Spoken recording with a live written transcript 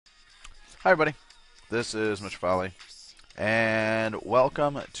Hi, everybody. This is Mr. Folly, and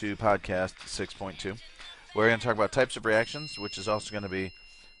welcome to podcast 6.2. We're going to talk about types of reactions, which is also going to be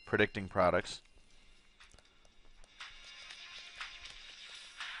predicting products,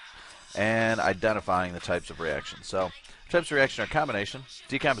 and identifying the types of reactions. So, types of reaction are combination,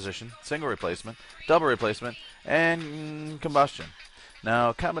 decomposition, single replacement, double replacement, and combustion.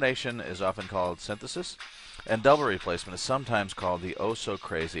 Now, combination is often called synthesis, and double replacement is sometimes called the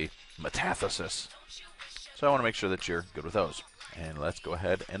oh-so-crazy metathesis. So I want to make sure that you're good with those. And let's go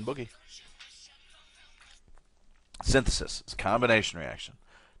ahead and boogie. Synthesis is a combination reaction.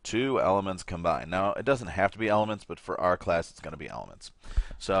 Two elements combine. Now, it doesn't have to be elements, but for our class, it's going to be elements.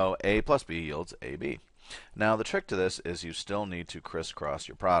 So A plus B yields AB. Now, the trick to this is you still need to crisscross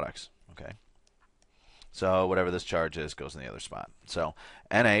your products. Okay. So whatever this charge is goes in the other spot. So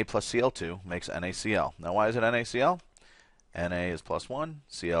Na plus Cl2 makes NaCl. Now, why is it NaCl? Na is plus 1,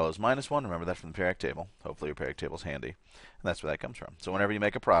 Cl is minus 1. Remember that from the periodic table. Hopefully your periodic table is handy. And that's where that comes from. So whenever you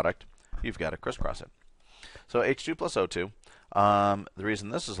make a product, you've got to crisscross it. So H2 plus O2. The reason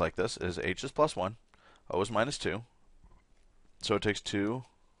this is like this is H is plus 1, O is minus 2. So it takes two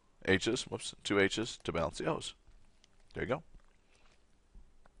H's to balance the O's. There you go.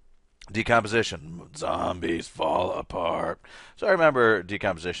 Decomposition. Zombies fall apart. So I remember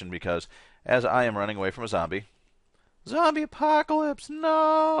decomposition because as I am running away from a zombie, zombie apocalypse,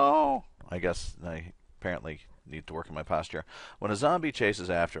 no! I guess I apparently need to work on my posture. When a zombie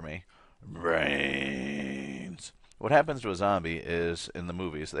chases after me, brains. What happens to a zombie is, in the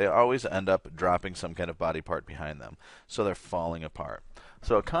movies, they always end up dropping some kind of body part behind them. So they're falling apart.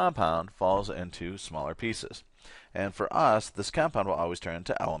 So a compound falls into smaller pieces. And for us, this compound will always turn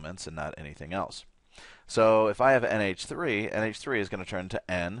into elements and not anything else. So if I have NH3, NH3 is going to turn to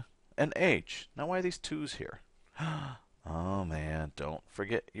N and H. Now why are these 2's here? Oh man, don't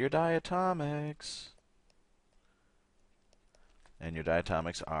forget your diatomics. And your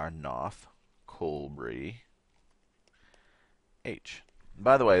diatomics are Noth, Colbury, H.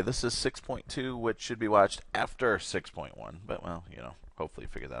 By the way, this is 6.2, which should be watched after 6.1. But, well, hopefully you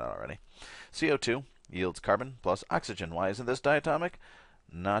figured that out already. CO2 yields carbon plus oxygen. Why isn't this diatomic?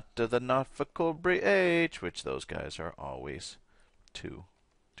 Not to the Noth for Colbury H, which those guys are always 2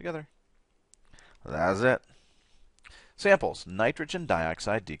 together. That's it. Samples. Nitrogen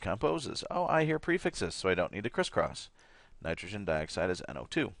dioxide decomposes. Oh, I hear prefixes, so I don't need to crisscross. Nitrogen dioxide is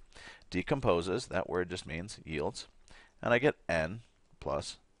NO2. Decomposes, that word just means yields. And I get N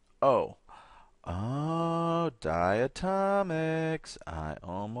plus O. Oh, diatomics. I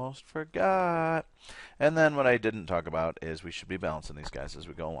almost forgot. And then what I didn't talk about is we should be balancing these guys as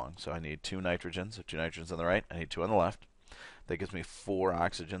we go along. So I need 2 nitrogens. So 2 nitrogens on the right. I need 2 on the left. That gives me 4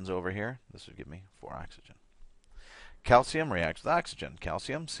 oxygens over here. This would give me 4 oxygen. Calcium reacts with oxygen.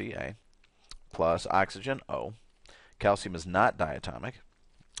 Calcium, Ca, plus oxygen, O. Calcium is not diatomic.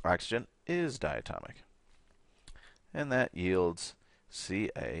 Oxygen is diatomic. And that yields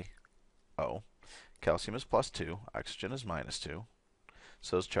CaO. Calcium is plus 2. Oxygen is minus 2.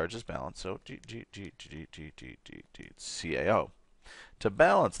 So those charges balance. So CaO. To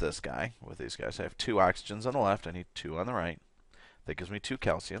balance this guy, with these guys, I have 2 oxygens on the left. I need 2 on the right. That gives me 2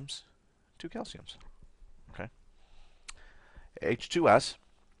 calciums. 2 calciums. Okay. H2S.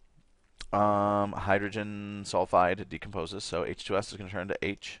 Hydrogen sulfide decomposes, so H2S is going to turn to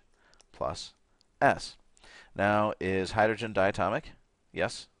H plus S. Now, is hydrogen diatomic?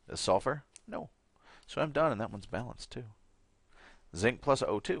 Yes. Is sulfur? No. So I'm done, and that one's balanced too. Zinc plus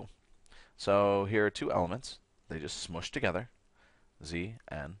O2. So here are 2 elements. They just smush together.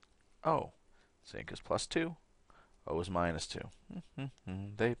 ZnO. Zinc is plus 2. O is minus 2.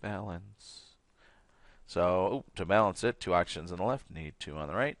 They balance. So to balance it, 2 oxygens on the left, need 2 on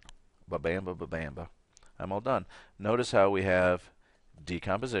the right. Ba-bamba, ba-bamba. I'm all done. Notice how we have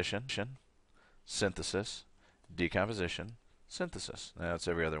decomposition, synthesis, decomposition, synthesis. That's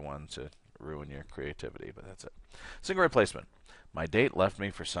every other one to ruin your creativity, but that's it. Single replacement. My date left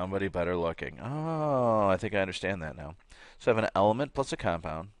me for somebody better looking. Oh, I think I understand that now. So I have an element plus a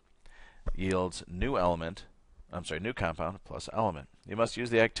compound yields new compound plus element. You must use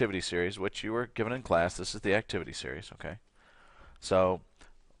the activity series, which you were given in class. This is the activity series, okay? So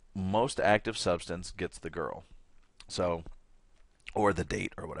most active substance gets the girl. So, or the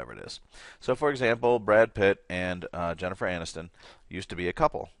date, or whatever it is. So, for example, Brad Pitt and Jennifer Aniston used to be a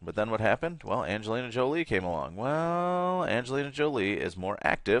couple. But then what happened? Well, Angelina Jolie came along. Well, Angelina Jolie is more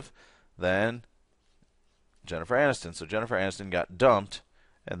active than Jennifer Aniston. So Jennifer Aniston got dumped,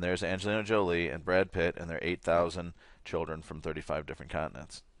 and there's Angelina Jolie and Brad Pitt and their 8,000 children from 35 different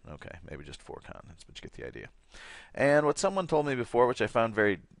continents. Okay, maybe just 4 continents, but you get the idea. And what someone told me before, which I found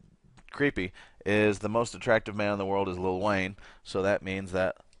very creepy is the most attractive man in the world is Lil Wayne, so that means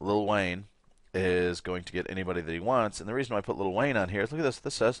that Lil Wayne is going to get anybody that he wants. And the reason why I put Lil Wayne on here is, look at this.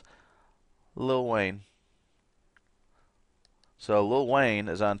 This says Lil Wayne. So Lil Wayne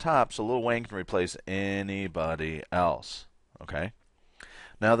is on top, so Lil Wayne can replace anybody else. Okay?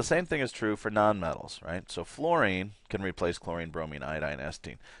 Now the same thing is true for nonmetals, right? So fluorine can replace chlorine, bromine, iodine,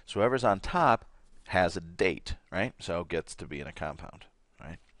 acetylene. So whoever's on top has a date, right? So gets to be in a compound,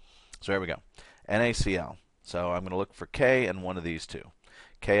 right? So here we go. NaCl. So I'm going to look for K and one of these two.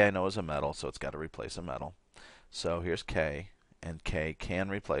 K I know is a metal, so it's got to replace a metal. So here's K, and K can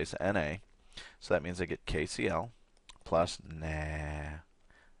replace Na. So that means I get KCl plus Na.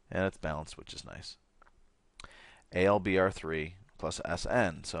 And it's balanced, which is nice. AlBr3 plus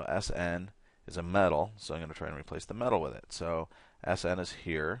Sn. So Sn is a metal, so I'm going to try and replace the metal with it. So Sn is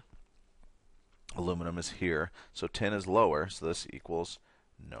here. Aluminum is here. So tin is lower, so this equals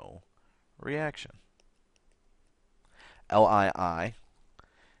no reaction. Lii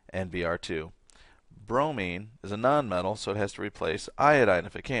and Br2. Bromine is a nonmetal, so it has to replace iodine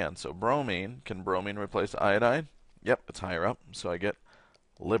if it can. So bromine, can bromine replace iodine? Yep, it's higher up, so I get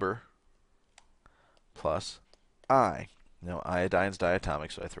Liber plus I. Now iodine's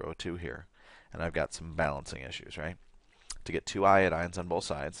diatomic, so I throw a 2 here. And I've got some balancing issues, right? To get 2 iodines on both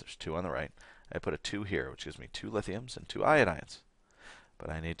sides, there's 2 on the right, I put a 2 here, which gives me 2 lithiums and 2 iodines. But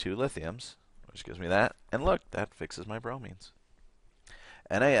I need 2 lithiums, which gives me that. And look, that fixes my bromines.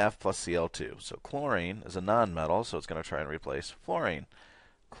 NaF plus Cl2. So chlorine is a nonmetal, so it's going to try and replace fluorine.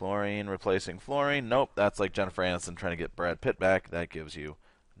 Chlorine replacing fluorine. Nope, that's like Jennifer Aniston trying to get Brad Pitt back. That gives you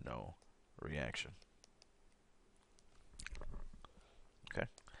no reaction. Okay.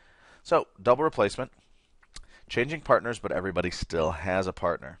 So, double replacement. Changing partners, but everybody still has a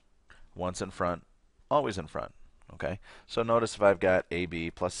partner. Once in front, always in front. Okay. So notice if I've got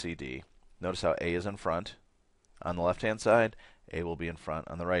AB plus CD, notice how A is in front on the left-hand side, A will be in front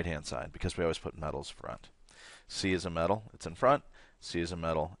on the right-hand side, because we always put metals front. C is a metal, it's in front. C is a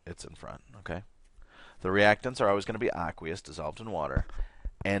metal, it's in front. Okay. The reactants are always going to be aqueous, dissolved in water,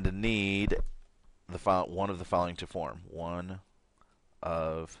 and need one of the following to form. One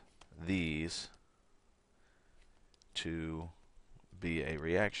of these to be a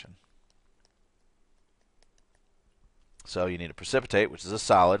reaction. So you need a precipitate, which is a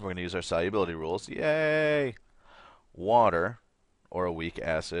solid. We're going to use our solubility rules. Yay! Water, or a weak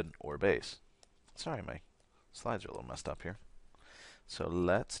acid, or base. Sorry, my slides are a little messed up here. So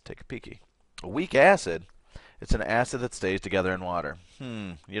let's take a peeky. A weak acid, it's an acid that stays together in water.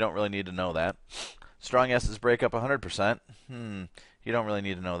 You don't really need to know that. Strong acids break up 100%. You don't really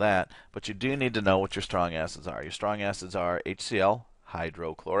need to know that. But you do need to know what your strong acids are. Your strong acids are HCl,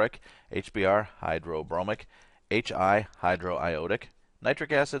 hydrochloric, HBr, hydrobromic, HI, hydroiodic,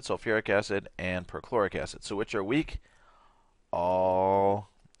 nitric acid, sulfuric acid, and perchloric acid. So which are weak? All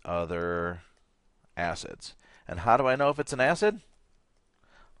other acids. And how do I know if it's an acid?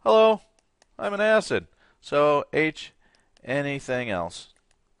 Hello, I'm an acid. So H, anything else.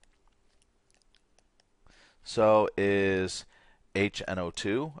 So is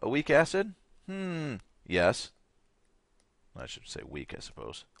HNO2 a weak acid? Yes. I should say weak, I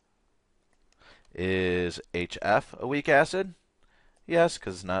suppose. Is HF a weak acid? Yes,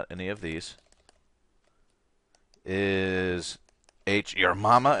 because it's not any of these. Is H your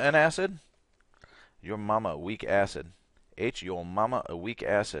mama an acid? Your mama a weak acid. H your mama a weak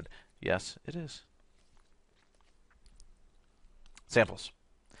acid. Yes, it is. Samples.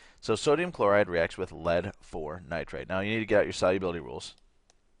 So sodium chloride reacts with lead 4 nitrate. Now you need to get out your solubility rules.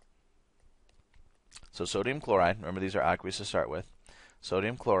 So sodium chloride, remember these are aqueous to start with.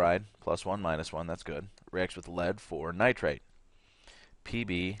 Sodium chloride, +1 -1, that's good, reacts with lead 4 nitrate.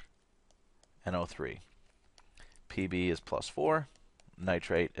 PbNO3. Pb is +4,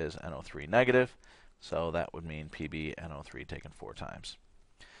 nitrate is NO3 negative, so that would mean PbNO3 taken 4 times.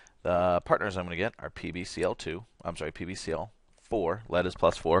 The partners I'm going to get are PbCl2, I'm sorry, PbCl4, lead is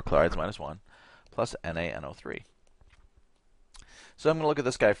 +4, chloride is -1, plus NaNO3. So I'm going to look at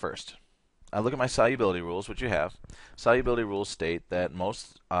this guy first. I look at my solubility rules, which you have. Solubility rules state that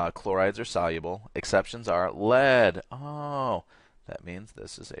most chlorides are soluble. Exceptions are lead. Oh, that means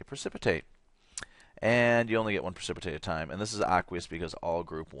this is a precipitate. And you only get one precipitate at a time. And this is aqueous because all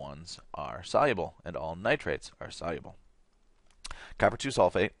group 1s are soluble and all nitrates are soluble. Copper 2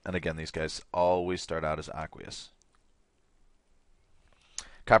 sulfate, and again, these guys always start out as aqueous.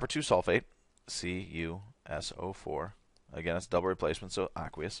 Copper 2 sulfate, CuSO4, again, it's double replacement, so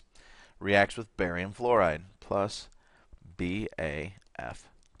aqueous, reacts with barium fluoride plus BaF2.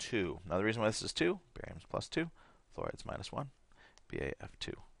 Now the reason why this is 2, barium's +2, fluoride's -1,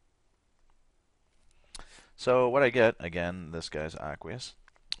 BaF2. So what I get, again, this guy's aqueous.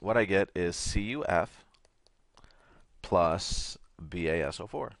 What I get is CuF plus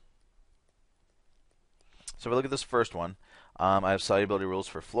BaSO4. So if we look at this first one, I have solubility rules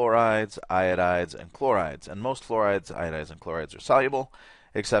for fluorides, iodides, and chlorides. And most fluorides, iodides, and chlorides are soluble.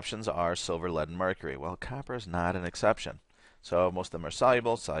 Exceptions are silver, lead, and mercury. Well, copper is not an exception. So most of them are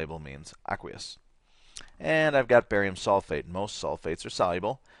soluble. Soluble means aqueous. And I've got barium sulfate. Most sulfates are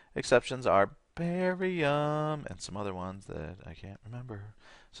soluble. Exceptions are barium and some other ones that I can't remember.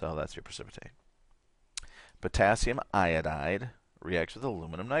 So that's your precipitate. Potassium iodide reacts with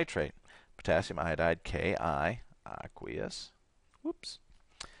aluminum nitrate. Potassium iodide Ki, aqueous, whoops,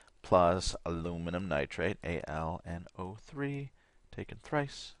 plus aluminum nitrate, AlNO3, taken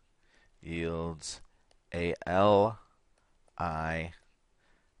thrice, yields ALI, oh, I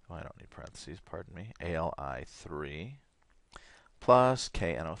don't need parentheses, pardon me, ALI3, plus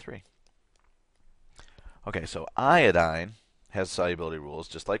KNO3. Okay, so iodine has solubility rules,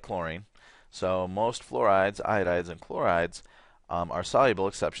 just like chlorine. So most fluorides, iodides, and chlorides are soluble.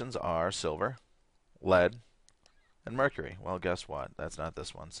 Exceptions are silver, lead, and mercury. Well, guess what? That's not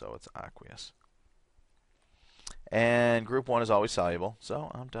this one, so it's aqueous. And group 1 is always soluble, so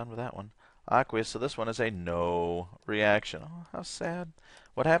I'm done with that one. Aqueous, so this one is a no reaction. Oh, how sad.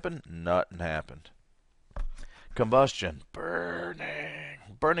 What happened? Nothing happened. Combustion, burning.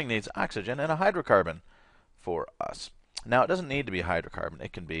 Burning needs oxygen and a hydrocarbon for us. Now, it doesn't need to be hydrocarbon.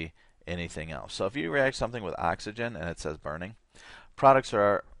 It can be anything else. So if you react something with oxygen and it says burning, products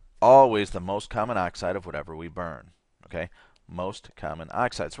are always the most common oxide of whatever we burn. Okay, most common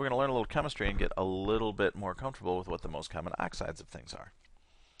oxides. So we're going to learn a little chemistry and get a little bit more comfortable with what the most common oxides of things are.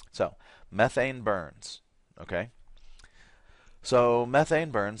 So methane burns. Okay, so methane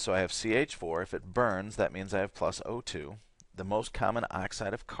burns. So I have CH4. If it burns, that means I have plus O2. The most common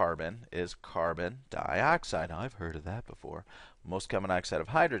oxide of carbon is carbon dioxide. Now, I've heard of that before. Most common oxide of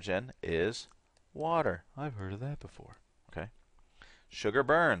hydrogen is water. I've heard of that before. Okay. Sugar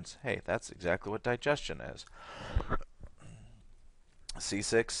burns. Hey, that's exactly what digestion is.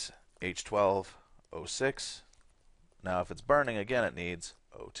 C6H12O6. Now, if it's burning, again, it needs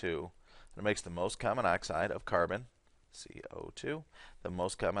O2. It makes the most common oxide of carbon, CO2. The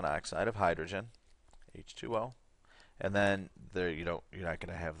most common oxide of hydrogen, H2O. And then there you're not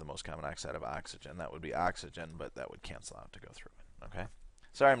going to have the most common oxide of oxygen. That would be oxygen, but that would cancel out to go through it. Okay.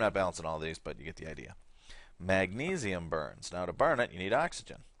 Sorry I'm not balancing all these, but you get the idea. Magnesium burns. Now to burn it, you need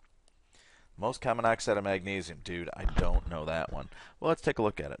oxygen. Most common oxide of magnesium. Dude, I don't know that one. Well, let's take a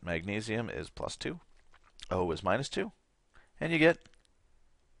look at it. Magnesium is plus 2. O is minus 2. And you get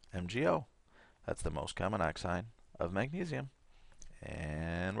MgO. That's the most common oxide of magnesium.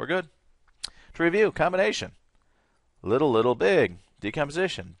 And we're good. To review, combination. Little, little, big.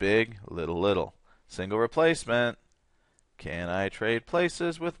 Decomposition. Big, little, little. Single replacement. Can I trade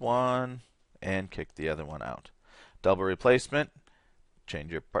places with one and kick the other one out? Double replacement.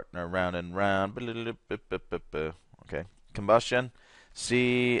 Change your partner round and round. Okay. Combustion.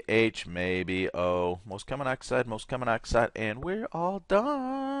 CH, maybe O. Most common oxide, and we're all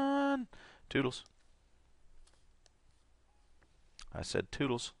done. Toodles. I said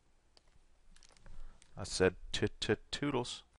toodles. I said toodles.